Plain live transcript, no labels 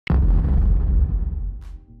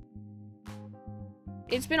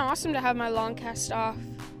It's been awesome to have my long cast off.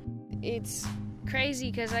 It's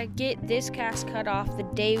crazy because I get this cast cut off the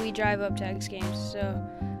day we drive up to X Games. So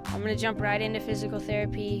I'm gonna jump right into physical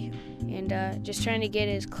therapy and just trying to get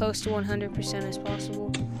as close to 100% as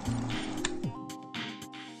possible.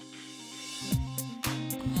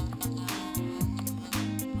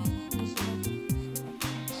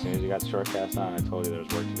 As soon as you got the short cast on, I told you there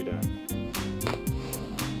was work to be done.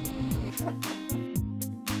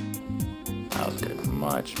 That was good.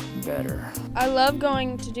 Much better. I love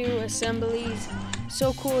going to do assemblies.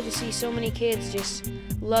 So cool to see so many kids just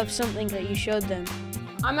love something that you showed them.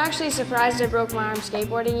 I'm actually surprised I broke my arm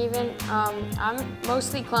skateboarding even. I'm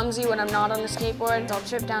mostly clumsy when I'm not on the skateboard. I'll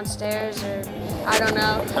trip downstairs or I don't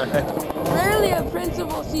know. Rarely a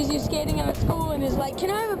principal sees you skating at school and is like, "Can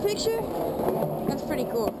I have a picture?" That's pretty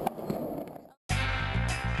cool.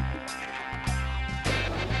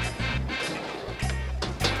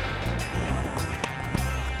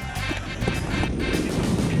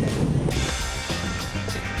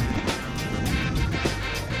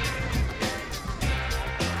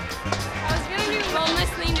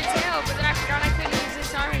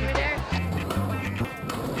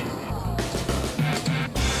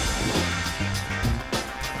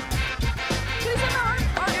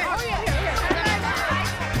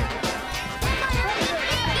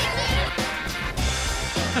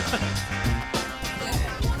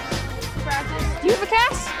 Do you have a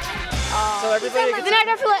cast? So everybody Then I'd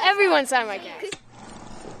have to let everyone sign my cast.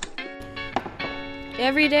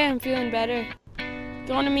 Every day I'm feeling better.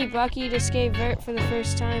 Going to meet Bucky to skate vert for the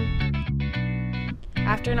first time.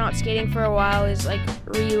 After not skating for a while is like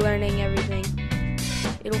relearning everything.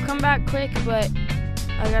 It'll come back quick, but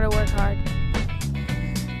I gotta work hard.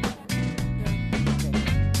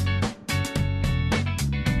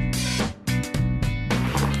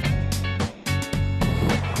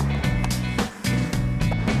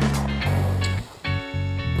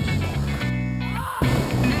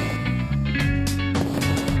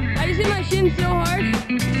 My shin so hard.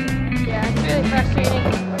 Yeah, it's really frustrating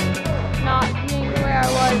not being where I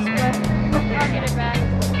was, but I'll get it back.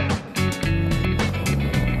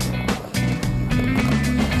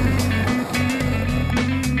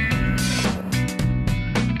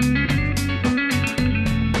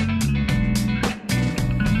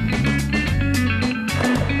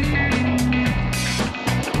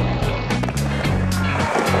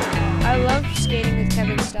 I love skating with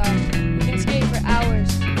Kevin Staab. We can skate for hours.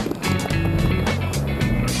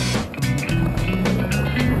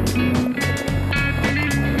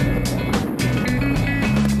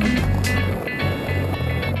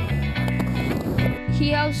 He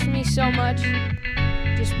helps me so much.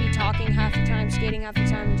 Just be talking half the time, skating half the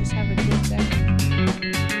time, and just have a good set.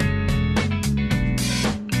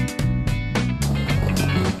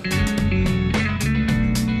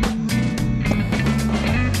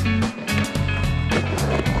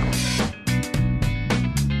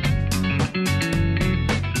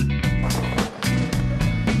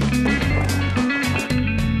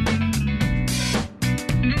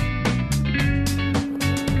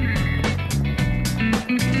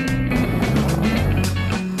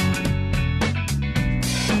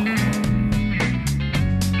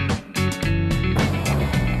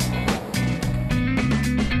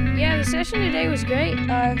 The session today was great.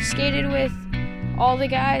 Skated with all the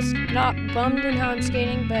guys, not bummed in how I'm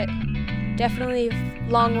skating, but definitely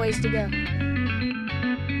long ways to go.